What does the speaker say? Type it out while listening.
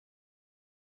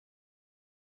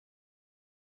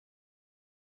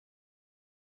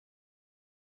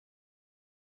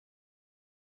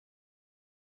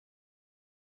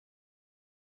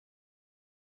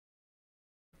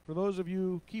For those of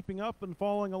you keeping up and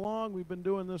following along, we've been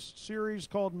doing this series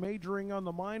called Majoring on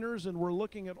the Minors, and we're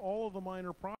looking at all of the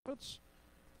minor prophets.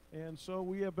 And so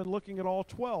we have been looking at all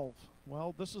 12.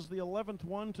 Well, this is the 11th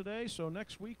one today, so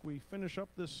next week we finish up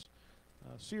this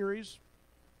series.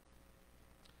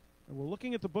 And we're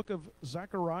looking at the book of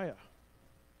Zechariah.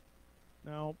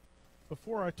 Now,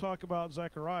 before I talk about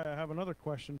Zechariah, I have another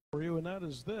question for you, and that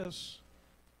is this.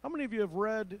 How many of you have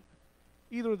read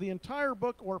either the entire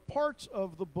book or parts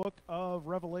of the book of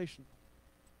Revelation?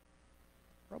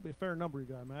 Probably a fair number, you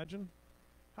gotta imagine.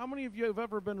 How many of you have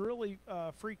ever been really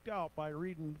freaked out by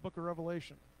reading the book of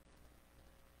Revelation?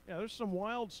 Yeah, there's some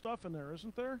wild stuff in there,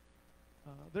 isn't there?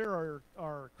 There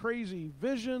are crazy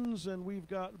visions, and we've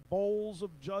got bowls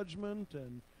of judgment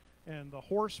and the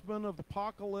horsemen of the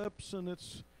apocalypse, and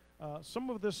it's some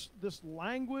of this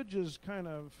language is kind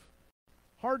of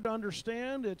hard to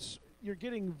understand. You're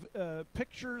getting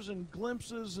pictures and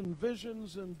glimpses and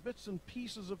visions and bits and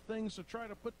pieces of things to try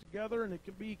to put together, and it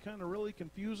can be kind of really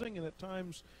confusing and at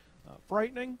times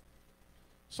frightening.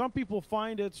 Some people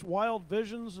find its wild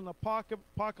visions and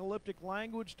apocalyptic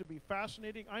language to be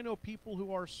fascinating. I know people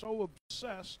who are so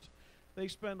obsessed, they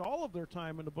spend all of their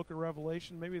time in the book of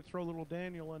Revelation. Maybe they throw a little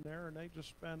Daniel in there, and they just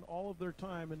spend all of their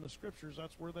time in the scriptures.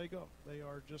 That's where they go. They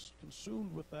are just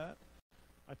consumed with that.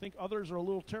 I think others are a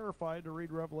little terrified to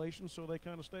read Revelation, so they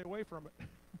kind of stay away from it.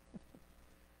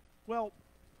 Well,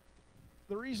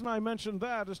 the reason I mentioned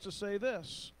that is to say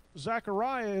this.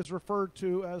 Zechariah is referred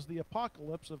to as the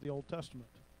apocalypse of the Old Testament.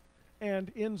 And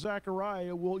in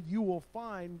Zechariah, you will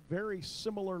find very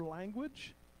similar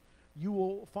language. You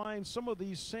will find some of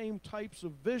these same types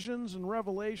of visions and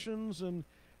revelations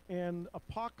and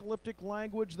apocalyptic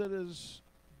language that is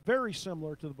very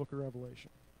similar to the book of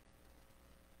Revelation.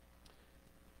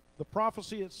 The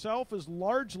prophecy itself is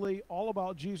largely all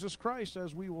about Jesus Christ,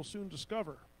 as we will soon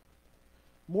discover.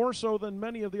 More so than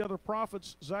many of the other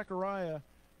prophets, Zechariah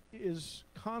is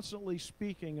constantly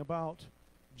speaking about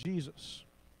Jesus.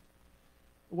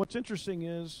 What's interesting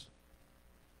is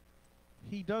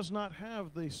he does not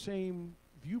have the same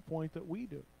viewpoint that we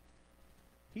do.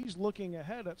 He's looking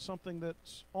ahead at something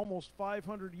that's almost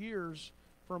 500 years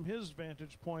from his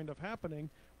vantage point of happening.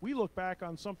 We look back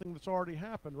on something that's already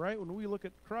happened, right? When we look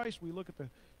at Christ, we look at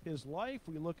his life,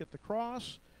 we look at the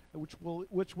cross,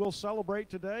 which we'll celebrate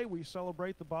today. We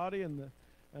celebrate the body and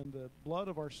the blood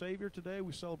of our Savior today.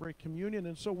 We celebrate communion.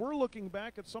 And so we're looking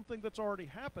back at something that's already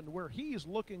happened, where he's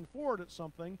looking forward at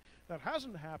something that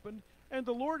hasn't happened, and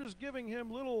the Lord is giving him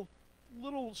little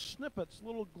snippets,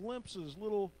 little glimpses,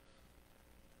 little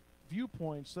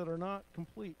viewpoints that are not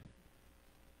complete.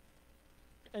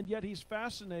 And yet he's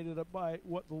fascinated by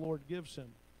what the Lord gives him.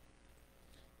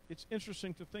 It's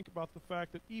interesting to think about the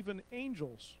fact that even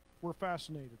angels were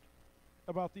fascinated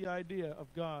about the idea of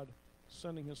God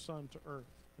sending his son to earth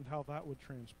and how that would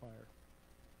transpire.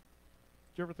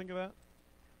 Did you ever think of that?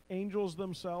 Angels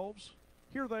themselves,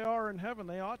 here they are in heaven.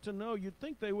 They ought to know. You'd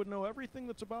think they would know everything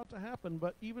that's about to happen,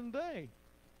 but even they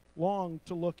long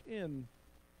to look in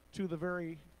to the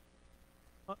very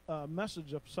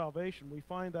message of salvation. We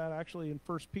find that actually in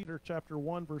 1 Peter chapter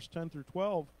 1, verse 10 through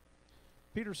 12.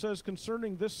 Peter says,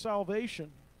 concerning this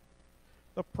salvation,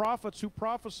 the prophets who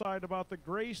prophesied about the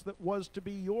grace that was to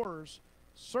be yours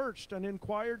searched and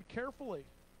inquired carefully,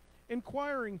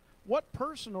 inquiring what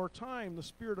person or time the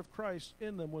Spirit of Christ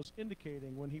in them was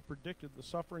indicating when he predicted the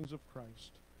sufferings of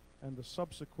Christ and the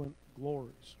subsequent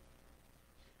glories.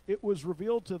 It was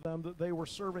revealed to them that they were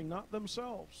serving not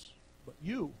themselves, but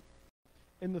you,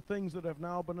 in the things that have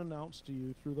now been announced to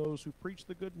you through those who preach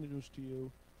the good news to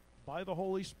you by the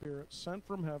Holy Spirit sent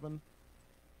from heaven,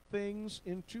 things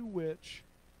into which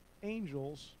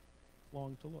angels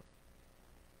long to look.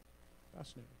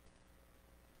 Fascinating.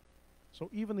 So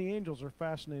even the angels are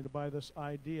fascinated by this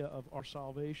idea of our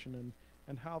salvation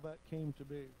and how that came to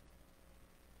be.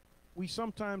 We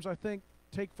sometimes, I think,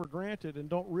 take for granted and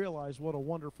don't realize what a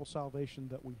wonderful salvation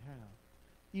that we have.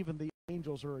 Even the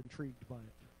angels are intrigued by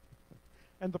it.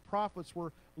 And the prophets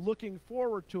were looking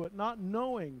forward to it, not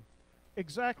knowing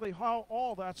exactly how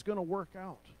all that's going to work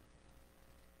out.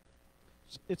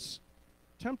 It's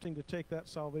tempting to take that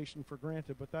salvation for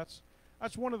granted, but that's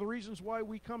one of the reasons why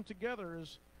we come together.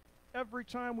 Is every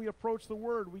time we approach the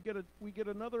Word, we get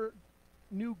another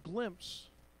new glimpse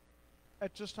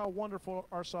at just how wonderful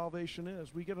our salvation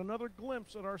is. We get another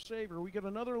glimpse at our Savior. We get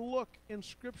another look in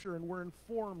Scripture, and we're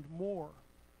informed more,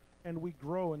 and we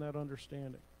grow in that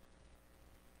understanding.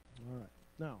 All right.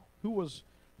 Now, who was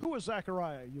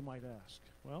Zechariah, you might ask?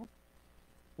 Well,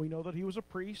 we know that he was a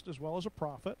priest as well as a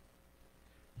prophet.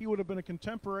 He would have been a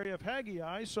contemporary of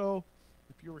Haggai, so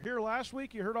if you were here last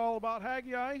week, you heard all about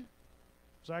Haggai.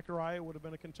 Zechariah would have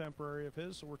been a contemporary of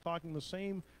his, so we're talking the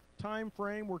same time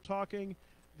frame. We're talking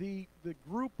the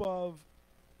group of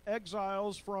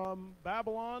exiles from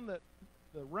Babylon, that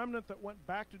the remnant that went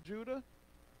back to Judah.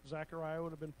 Zechariah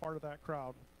would have been part of that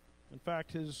crowd. In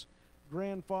fact, his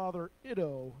grandfather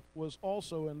Iddo was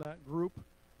also in that group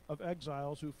of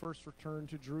exiles who first returned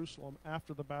to Jerusalem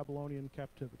after the Babylonian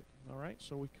captivity. All right,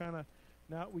 so we kind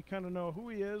of know who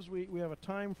he is. We have a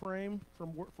time frame for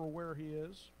where he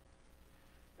is.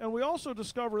 And we also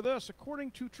discover this: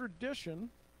 according to tradition,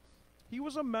 he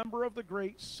was a member of the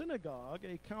great synagogue,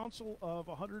 a council of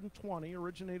 120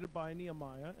 originated by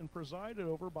Nehemiah and presided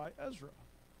over by Ezra.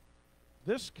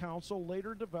 This council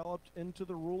later developed into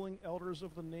the ruling elders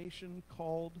of the nation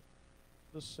called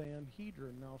the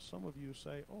Sanhedrin. Now, some of you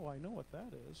say, oh, I know what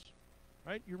that is,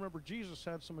 right? You remember Jesus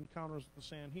had some encounters with the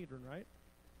Sanhedrin, right?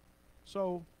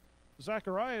 So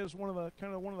Zechariah is one of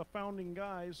the founding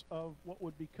guys of what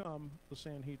would become the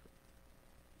Sanhedrin.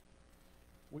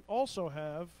 We also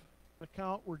have an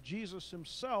account where Jesus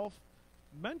himself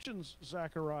mentions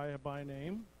Zechariah by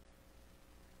name,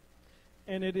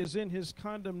 and it is in his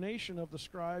condemnation of the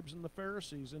scribes and the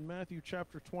Pharisees. In Matthew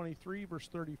chapter 23, verse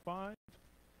 35,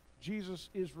 Jesus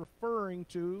is referring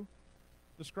to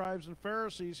the scribes and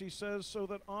Pharisees. He says, so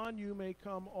that on you may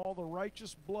come all the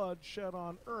righteous blood shed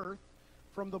on earth,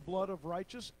 from the blood of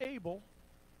righteous Abel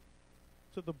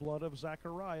to the blood of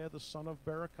Zechariah, the son of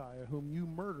Berechiah, whom you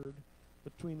murdered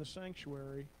between the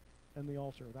sanctuary and the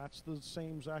altar. That's the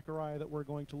same Zechariah that we're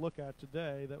going to look at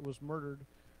today that was murdered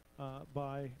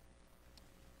by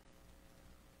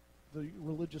the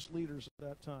religious leaders at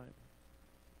that time.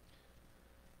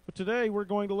 But today we're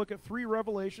going to look at three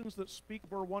revelations that speak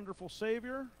of our wonderful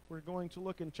Savior. We're going to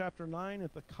look in chapter 9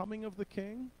 at the coming of the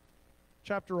King,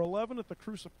 chapter 11 at the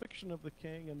crucifixion of the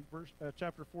King, and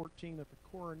chapter 14 at the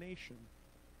coronation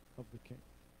of the King.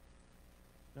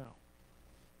 Now,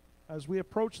 as we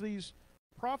approach these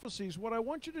prophecies, what I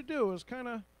want you to do is kind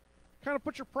of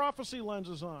put your prophecy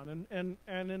lenses on, and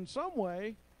in some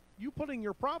way, you putting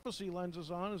your prophecy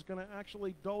lenses on is going to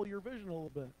actually dull your vision a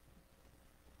little bit.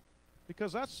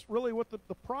 Because that's really what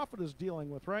the prophet is dealing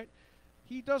with, right?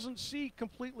 He doesn't see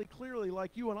completely clearly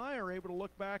like you and I are able to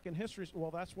look back in history.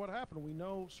 Well, that's what happened. We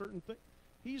know certain things.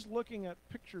 He's looking at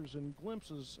pictures and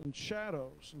glimpses and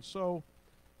shadows. And so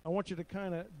I want you to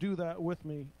kind of do that with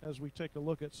me as we take a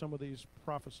look at some of these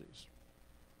prophecies.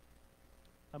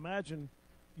 Imagine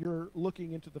you're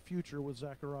looking into the future with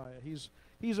Zechariah.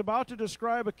 He's about to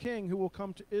describe a king who will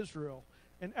come to Israel.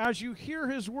 And as you hear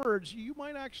his words, you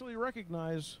might actually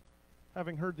recognize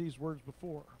having heard these words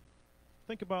before.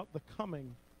 Think about the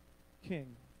coming king.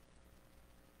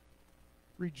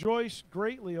 Rejoice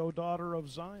greatly, O daughter of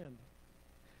Zion.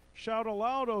 Shout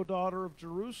aloud, O daughter of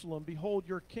Jerusalem. Behold,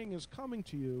 your king is coming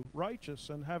to you. Righteous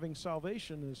and having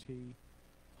salvation is he,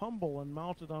 humble and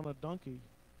mounted on a donkey,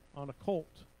 on a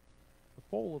colt, the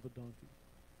foal of a donkey.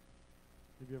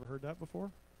 Have you ever heard that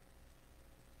before?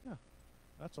 Yeah.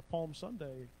 That's a Palm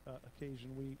Sunday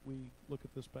occasion we look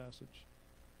at this passage.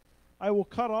 I will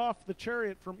cut off the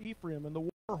chariot from Ephraim and the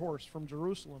war horse from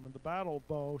Jerusalem, and the battle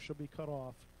bow shall be cut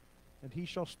off, and he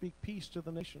shall speak peace to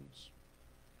the nations.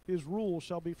 His rule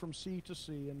shall be from sea to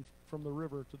sea and from the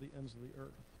river to the ends of the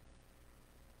earth.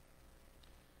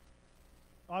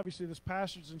 Obviously, this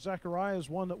passage in Zechariah is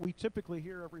one that we typically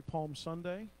hear every Palm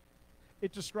Sunday.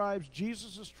 It describes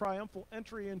Jesus' triumphal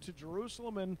entry into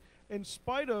Jerusalem, and in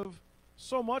spite of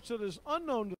so much that is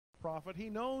unknown to the prophet, he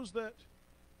knows that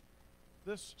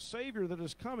this Savior that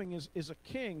is coming is a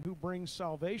king who brings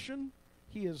salvation,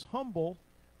 he is humble,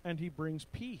 and he brings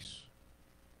peace.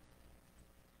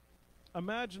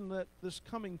 Imagine that this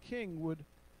coming king would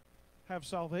have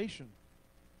salvation.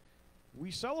 We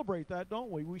celebrate that,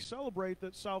 don't we? We celebrate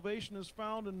that salvation is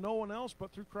found in no one else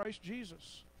but through Christ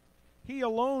Jesus. He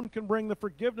alone can bring the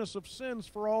forgiveness of sins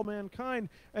for all mankind.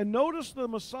 And notice the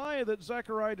Messiah that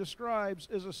Zechariah describes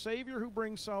is a Savior who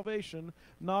brings salvation,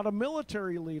 not a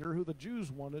military leader who the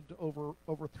Jews wanted to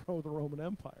overthrow the Roman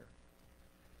Empire.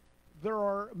 There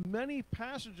are many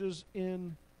passages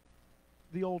in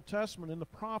the Old Testament, in the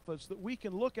prophets, that we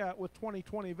can look at with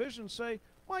 20/20 vision and say,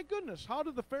 my goodness, how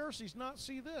did the Pharisees not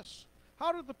see this?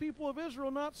 How did the people of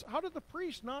Israel how did the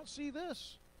priests not see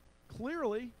this?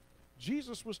 Clearly,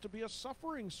 Jesus was to be a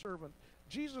suffering servant.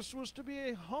 Jesus was to be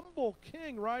a humble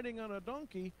king riding on a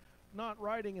donkey, not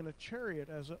riding in a chariot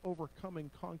as an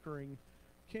overcoming, conquering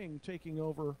king taking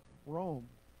over Rome.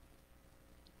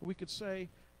 We could say,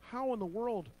 how in the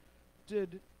world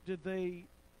did they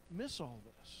miss all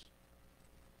this?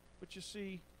 But you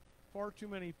see, far too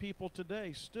many people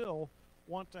today still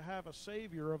want to have a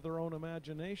savior of their own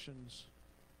imaginations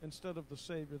instead of the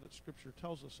Savior that Scripture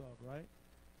tells us of, right?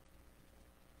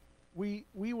 We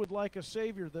would like a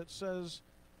Savior that says,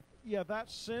 yeah, that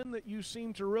sin that you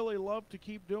seem to really love to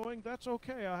keep doing, that's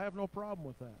okay. I have no problem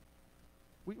with that.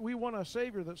 We want a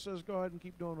Savior that says, go ahead and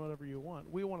keep doing whatever you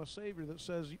want. We want a Savior that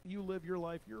says, you live your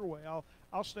life your way.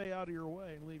 I'll stay out of your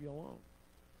way and leave you alone.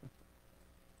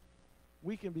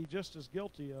 We can be just as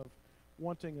guilty of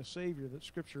wanting a Savior that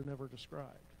Scripture never described.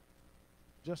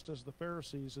 Just as the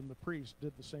Pharisees and the priests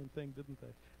did the same thing, didn't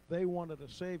they? They wanted a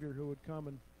Savior who would come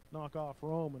and knock off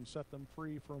Rome and set them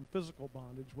free from physical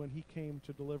bondage when he came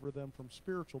to deliver them from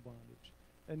spiritual bondage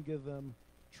and give them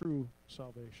true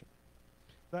salvation.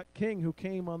 That king who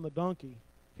came on the donkey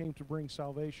came to bring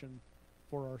salvation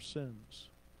for our sins.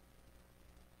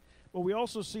 But we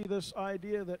also see this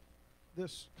idea that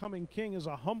this coming king is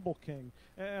a humble king.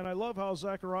 And I love how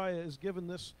Zechariah is given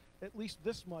this, at least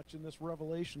this much in this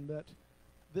revelation, that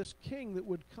this king that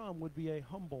would come would be a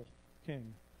humble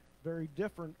king. Very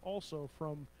different also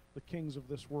from the kings of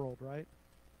this world, right?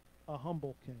 A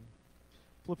humble king.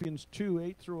 Philippians 2,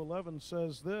 8 through 11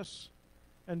 says this,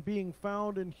 and being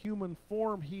found in human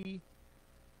form, he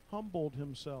humbled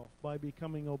himself by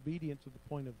becoming obedient to the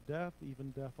point of death,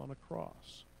 even death on a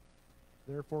cross.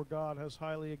 Therefore God has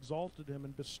highly exalted him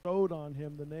and bestowed on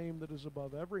him the name that is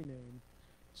above every name,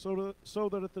 so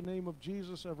that at the name of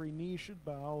Jesus every knee should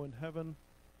bow in heaven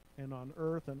and on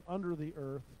earth and under the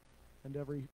earth, and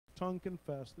every tongue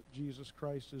confess that Jesus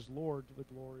Christ is Lord, to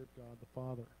the glory of God the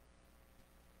Father.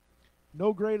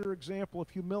 No greater example of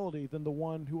humility than the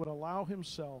one who would allow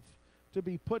himself to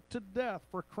be put to death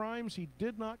for crimes he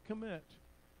did not commit,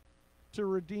 to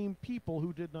redeem people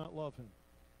who did not love him.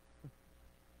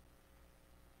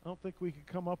 I don't think we could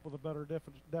come up with a better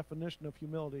definition of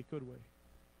humility, could we?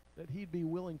 That he'd be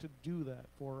willing to do that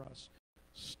for us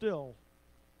still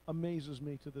amazes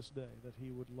me to this day, that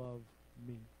he would love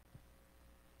me.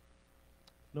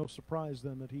 No surprise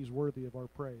then that he's worthy of our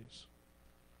praise.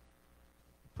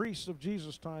 The priests of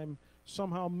Jesus' time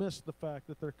somehow missed the fact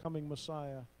that their coming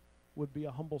Messiah would be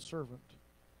a humble servant,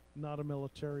 not a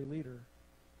military leader.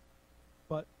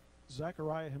 But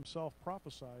Zechariah himself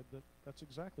prophesied that that's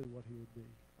exactly what he would be,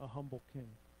 a humble king.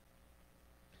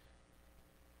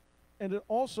 And it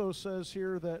also says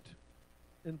here that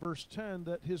in verse 10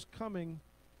 that his coming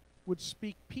would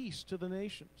speak peace to the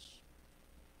nations.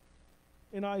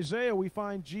 In Isaiah we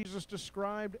find Jesus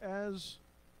described as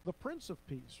the Prince of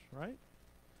Peace, right?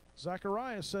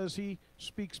 Zechariah says he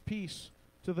speaks peace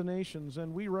to the nations,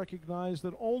 and we recognize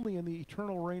that only in the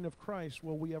eternal reign of Christ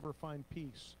will we ever find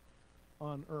peace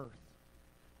on earth.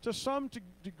 To some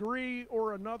degree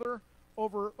or another,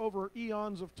 over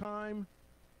eons of time,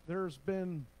 there's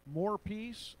been more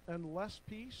peace and less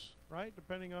peace, right?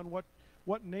 Depending on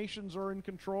what nations are in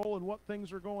control and what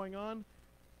things are going on.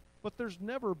 But there's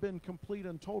never been complete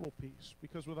and total peace,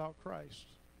 because without Christ,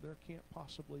 there can't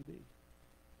possibly be.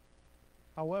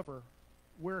 However,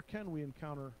 where can we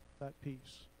encounter that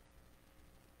peace?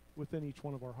 Within each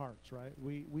one of our hearts, right?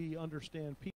 We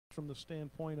understand peace from the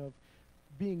standpoint of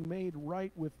being made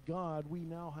right with God. We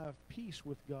now have peace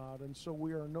with God, and so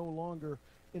we are no longer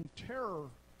in terror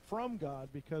from God,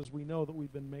 because we know that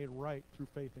we've been made right through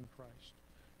faith in Christ.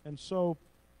 And so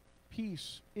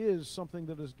peace is something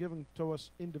that is given to us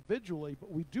individually,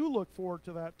 but we do look forward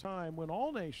to that time when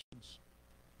all nations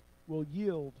will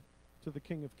yield to the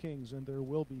King of Kings, and there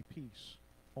will be peace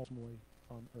ultimately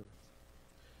on earth.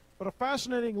 But a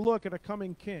fascinating look at a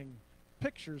coming king,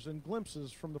 pictures and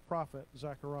glimpses from the prophet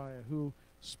Zechariah, who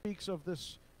speaks of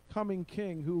this coming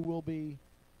king who will be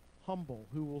humble,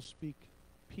 who will speak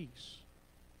peace,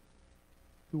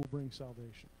 who will bring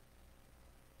salvation.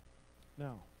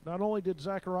 Now, not only did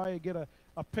Zechariah get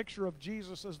a picture of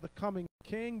Jesus as the coming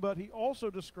king, but he also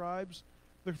describes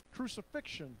the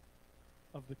crucifixion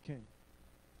of the king.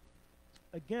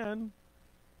 Again,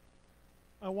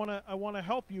 I want to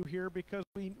help you here, because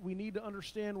we need to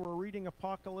understand we're reading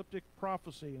apocalyptic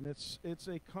prophecy, and it's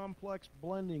a complex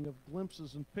blending of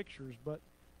glimpses and pictures. But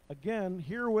again,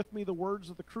 hear with me the words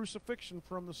of the crucifixion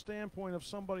from the standpoint of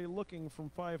somebody looking from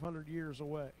 500 years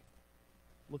away,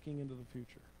 looking into the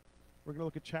future. We're going to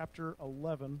look at chapter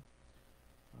 11,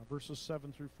 verses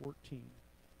 7 through 14.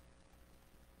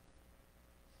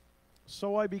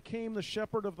 So I became the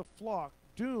shepherd of the flock,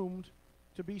 doomed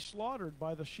to be slaughtered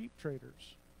by the sheep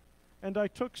traders. And I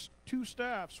took two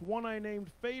staffs, one I named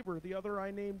Favor, the other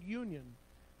I named Union,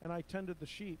 and I tended the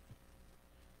sheep.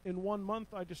 In 1 month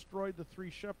I destroyed the 3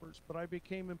 shepherds, but I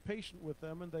became impatient with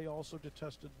them, and they also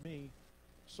detested me.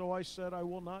 So I said, I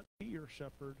will not be your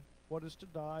shepherd. What is to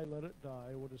die, let it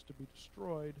die. What is to be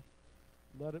destroyed,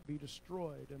 let it be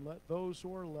destroyed. And let those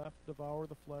who are left devour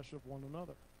the flesh of one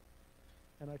another.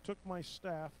 And I took my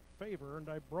staff, favor, and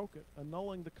I broke it,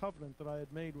 annulling the covenant that I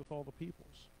had made with all the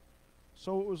peoples.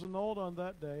 So it was annulled on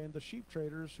that day, and the sheep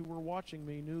traders who were watching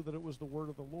me knew that it was the word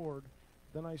of the Lord.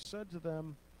 Then I said to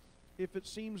them, if it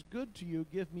seems good to you,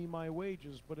 give me my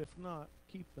wages, but if not,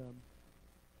 keep them.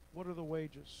 What are the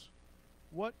wages?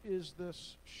 What is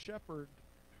this shepherd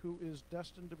who is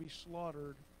destined to be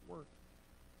slaughtered worth?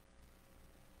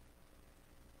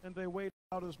 And they weighed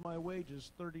out as my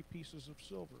wages 30 pieces of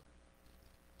silver.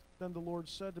 Then the Lord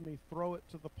said to me, throw it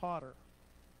to the potter,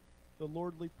 the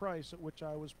lordly price at which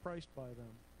I was priced by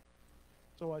them.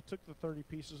 So I took the 30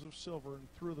 pieces of silver and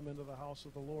threw them into the house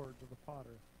of the Lord to the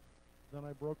potter. Then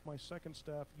I broke my second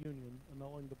staff union,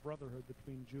 annulling the brotherhood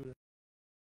between Judah.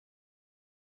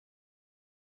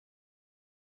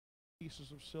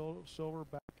 Pieces of silver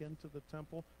back into the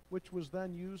temple, which was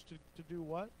then used to do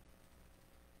what?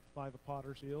 By the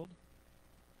potter's field.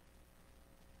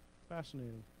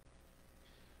 Fascinating.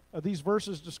 These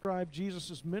verses describe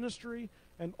Jesus' ministry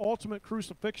and ultimate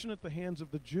crucifixion at the hands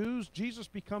of the Jews. Jesus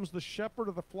becomes the shepherd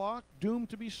of the flock, doomed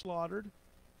to be slaughtered.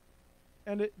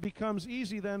 And it becomes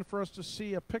easy then for us to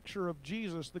see a picture of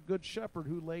Jesus, the good shepherd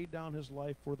who laid down his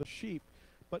life for the sheep.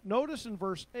 But notice in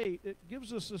verse 8, it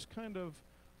gives us this kind of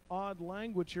odd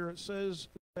language here. It says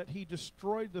that he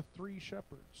destroyed the three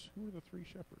shepherds. Who are the three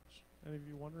shepherds? Any of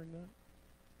you wondering that?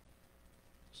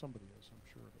 Somebody is,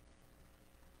 I'm sure of it.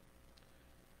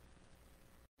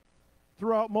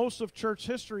 Throughout most of church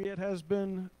history, it has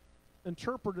been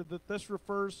interpreted that this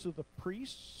refers to the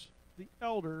priests, the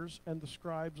elders, and the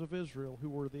scribes of Israel, who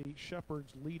were the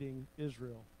shepherds leading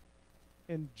Israel.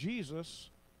 And Jesus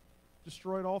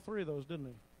destroyed all three of those, didn't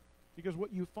he? Because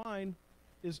what you find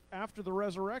is after the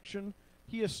resurrection,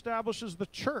 he establishes the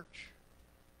church.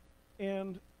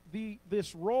 And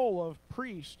this role of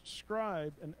priest,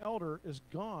 scribe, and elder is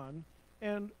gone.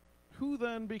 And who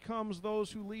then becomes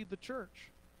those who lead the church?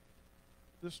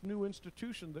 This new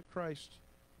institution that Christ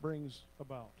brings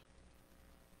about.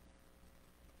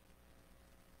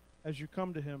 As you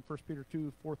come to him, 1 Peter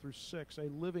 2, 4 through 6, a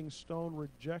living stone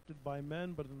rejected by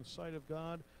men, but in the sight of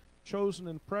God, chosen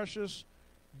and precious,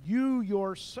 you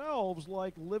yourselves,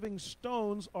 like living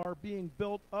stones, are being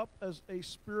built up as a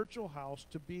spiritual house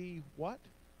to be what?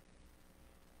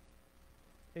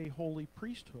 A holy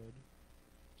priesthood,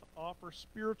 to offer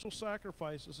spiritual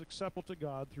sacrifices acceptable to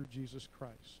God through Jesus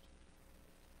Christ.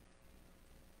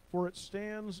 For it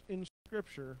stands in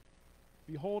Scripture,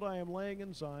 behold, I am laying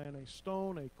in Zion a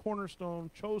stone, a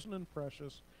cornerstone, chosen and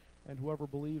precious, and whoever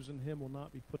believes in him will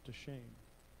not be put to shame.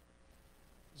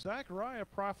 Zechariah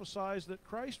prophesies that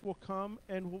Christ will come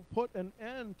and will put an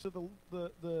end to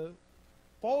the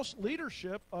false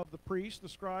leadership of the priests, the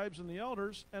scribes, and the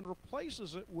elders, and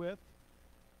replaces it with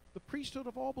the priesthood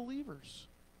of all believers.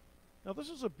 Now, this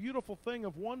is a beautiful thing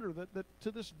of wonder that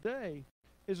to this day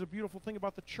is a beautiful thing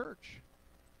about the church.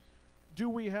 Do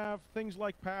we have things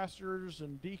like pastors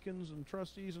and deacons and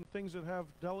trustees and things that have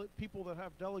people that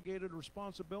have delegated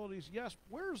responsibilities? Yes.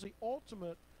 Where's the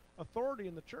ultimate authority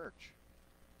in the church?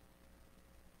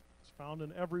 It's found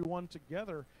in everyone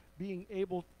together being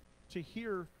able to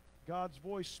hear God's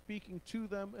voice speaking to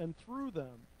them and through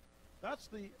them. That's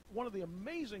one of the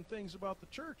amazing things about the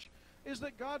church, is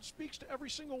that God speaks to every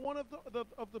single one of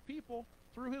the people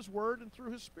through his word and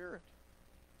through his spirit.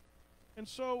 And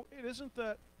so it isn't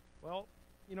that, well,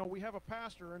 you know, we have a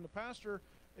pastor, and the pastor,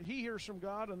 he hears from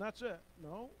God, and that's it.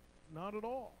 No, not at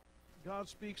all. God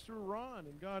speaks through Ron,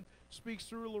 and God speaks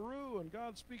through LaRue, and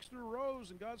God speaks through Rose,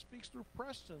 and God speaks through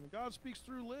Preston, and God speaks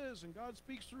through Liz, and God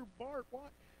speaks through Bart. Why?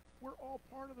 We're all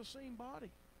part of the same body.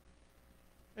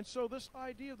 And so this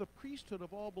idea of the priesthood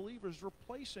of all believers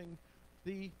replacing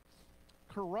the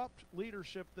corrupt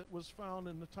leadership that was found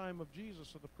in the time of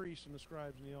Jesus of the priests and the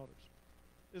scribes and the elders.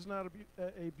 Isn't that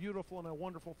a beautiful and a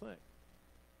wonderful thing?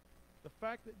 The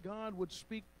fact that God would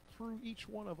speak through each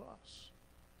one of us.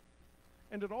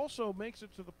 And it also makes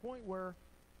it to the point where,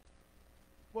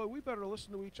 well, we better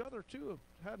listen to each other too,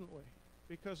 hadn't we?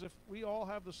 Because if we all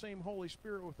have the same Holy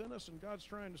Spirit within us and God's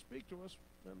trying to speak to us,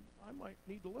 then I might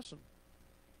need to listen.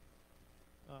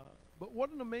 But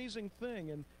what an amazing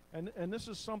thing. And this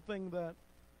is something that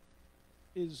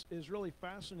is really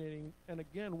fascinating. And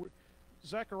again,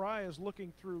 Zechariah is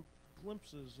looking through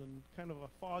glimpses and kind of a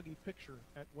foggy picture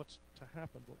at what's to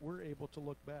happen, but we're able to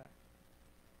look back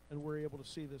and we're able to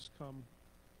see this come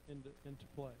into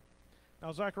play.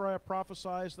 Now, Zechariah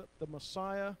prophesies that the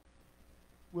Messiah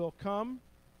will come.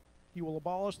 He will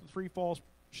abolish the three false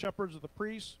shepherds of the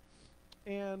priests.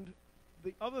 And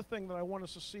the other thing that I want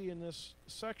us to see in this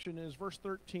section is verse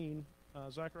 13,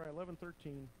 Zechariah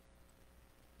 11:13.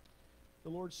 The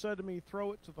Lord said to me,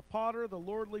 throw it to the potter, the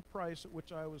lordly price at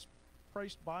which I was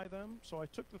priced by them. So I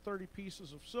took the 30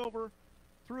 pieces of silver,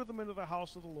 threw them into the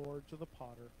house of the Lord to the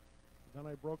potter. Then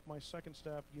I broke my second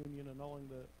staff union, annulling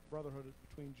the brotherhood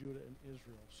between Judah and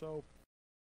Israel. So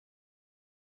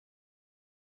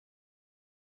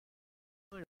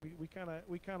we kind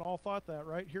of all thought that,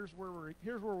 right? Here's where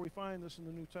we find this in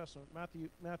the New Testament. Matthew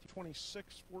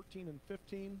 26, 14 and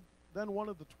 15. Then one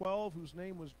of the 12, whose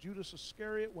name was Judas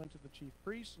Iscariot, went to the chief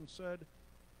priests and said,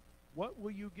 "What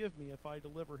will you give me if I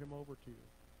deliver him over to you?"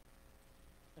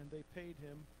 And they paid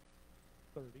him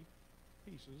 30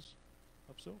 pieces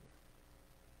of silver.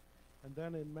 And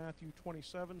then in Matthew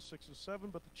 27, 6 and 7,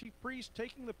 but the chief priest,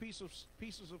 taking the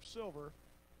pieces of silver,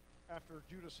 after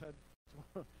Judas had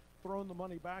thrown the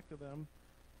money back to them,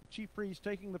 the chief priest,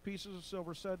 taking the pieces of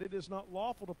silver, said, "It is not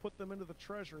lawful to put them into the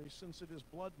treasury, since it is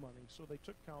blood money." So they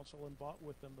took counsel and bought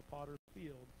with them the potter's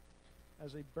field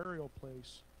as a burial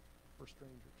place for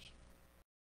strangers.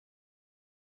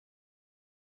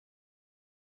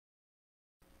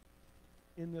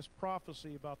 In this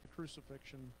prophecy about the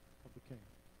crucifixion of the king,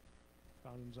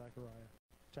 found in Zechariah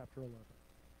chapter 11.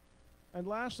 And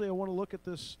lastly, I want to look at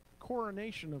this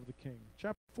coronation of the king.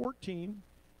 Chapter 14,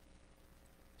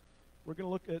 we're going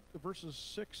to look at verses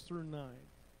 6 through 9.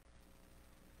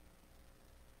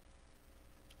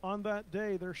 On that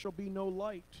day there shall be no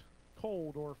light,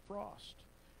 cold, or frost.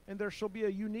 And there shall be a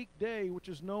unique day which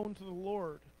is known to the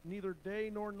Lord, neither day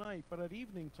nor night, but at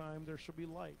evening time there shall be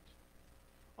light.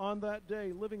 On that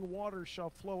day living waters shall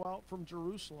flow out from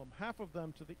Jerusalem, half of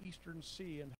them to the eastern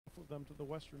sea and half of them to the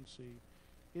western sea.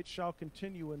 It shall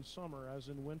continue in summer as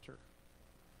in winter.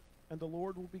 And the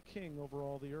Lord will be king over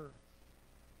all the earth.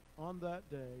 On that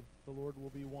day the Lord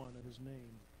will be one, and his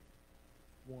name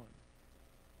one.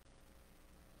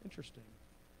 Interesting.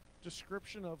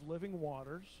 Description of living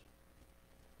waters.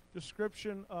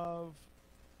 Description of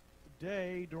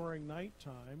day during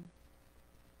nighttime.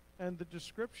 And the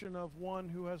description of one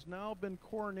who has now been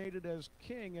coronated as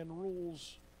king and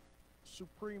rules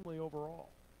supremely over all.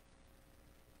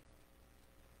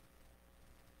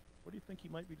 What do you think he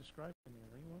might be describing here?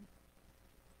 Anyone?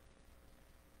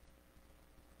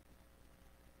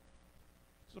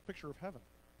 This is a picture of heaven.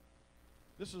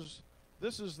 This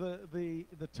is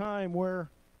the time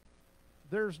where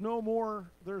there's no more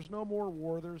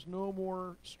war, there's no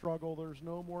more struggle, there's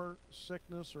no more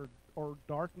sickness or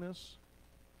darkness.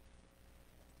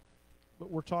 But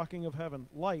we're talking of heaven,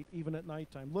 light even at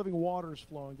nighttime, living waters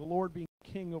flowing, the Lord being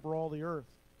king over all the earth.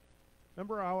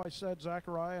 Remember how I said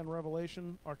Zechariah and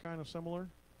Revelation are kind of similar?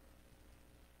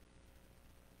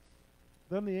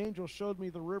 Then the angel showed me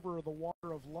the river of the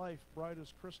water of life, bright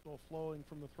as crystal, flowing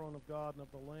from the throne of God and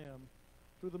of the Lamb,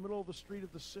 through the middle of the street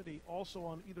of the city. Also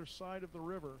on either side of the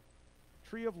river,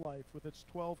 tree of life with its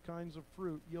 12 kinds of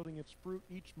fruit, yielding its fruit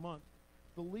each month.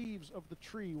 The leaves of the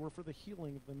tree were for the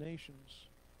healing of the nations.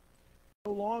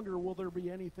 No longer will there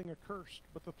be anything accursed,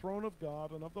 but the throne of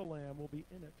God and of the Lamb will be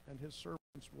in it, and his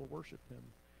servants will worship him.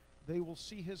 They will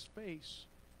see his face,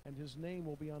 and his name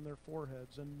will be on their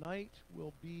foreheads, and night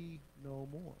will be no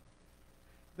more.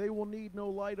 They will need no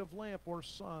light of lamp or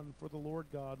sun, for the Lord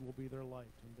God will be their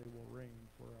light, and they will reign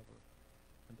forever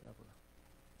and ever.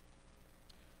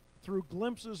 Through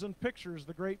glimpses and pictures,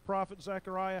 the great prophet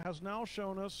Zechariah has now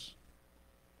shown us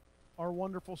our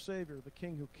wonderful Savior, the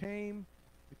King who came,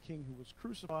 the King who was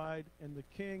crucified, and the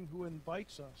King who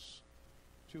invites us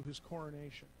to his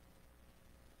coronation.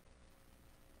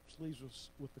 Which leaves us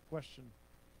with the question,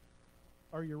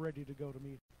 are you ready to go to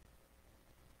meet him?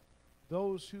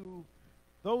 Those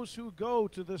who go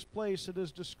to this place that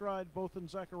is described both in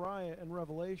Zechariah and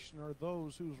Revelation are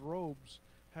those whose robes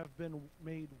have been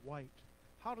made white.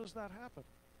 How does that happen?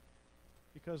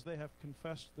 Because they have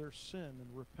confessed their sin and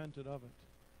repented of it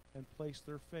and placed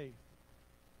their faith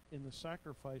in the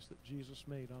sacrifice that Jesus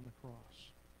made on the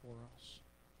cross for us.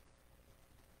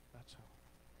 That's how.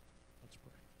 Let's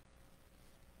pray.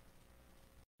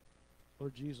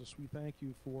 Lord Jesus, we thank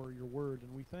you for your word,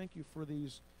 and we thank you for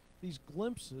these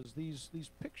glimpses, these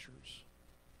pictures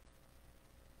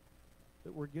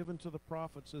that were given to the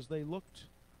prophets as they looked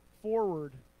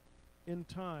forward in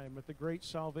time at the great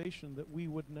salvation that we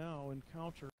would now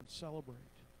encounter and celebrate.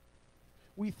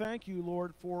 We thank you,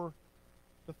 Lord, for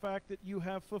the fact that you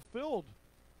have fulfilled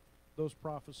those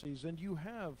prophecies, and you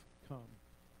have come,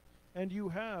 and you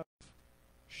have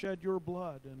shed your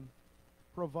blood and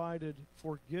provided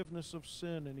forgiveness of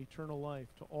sin and eternal life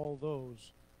to all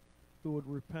those who would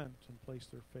repent and place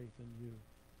their faith in you.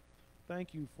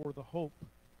 Thank you for the hope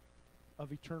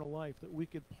of eternal life, that we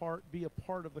could be a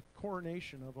part of the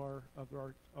coronation of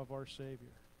our Savior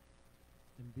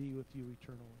and be with you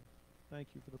eternally. Thank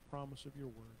you for the promise of your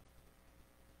word.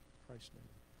 In Christ's name.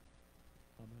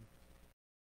 Amen.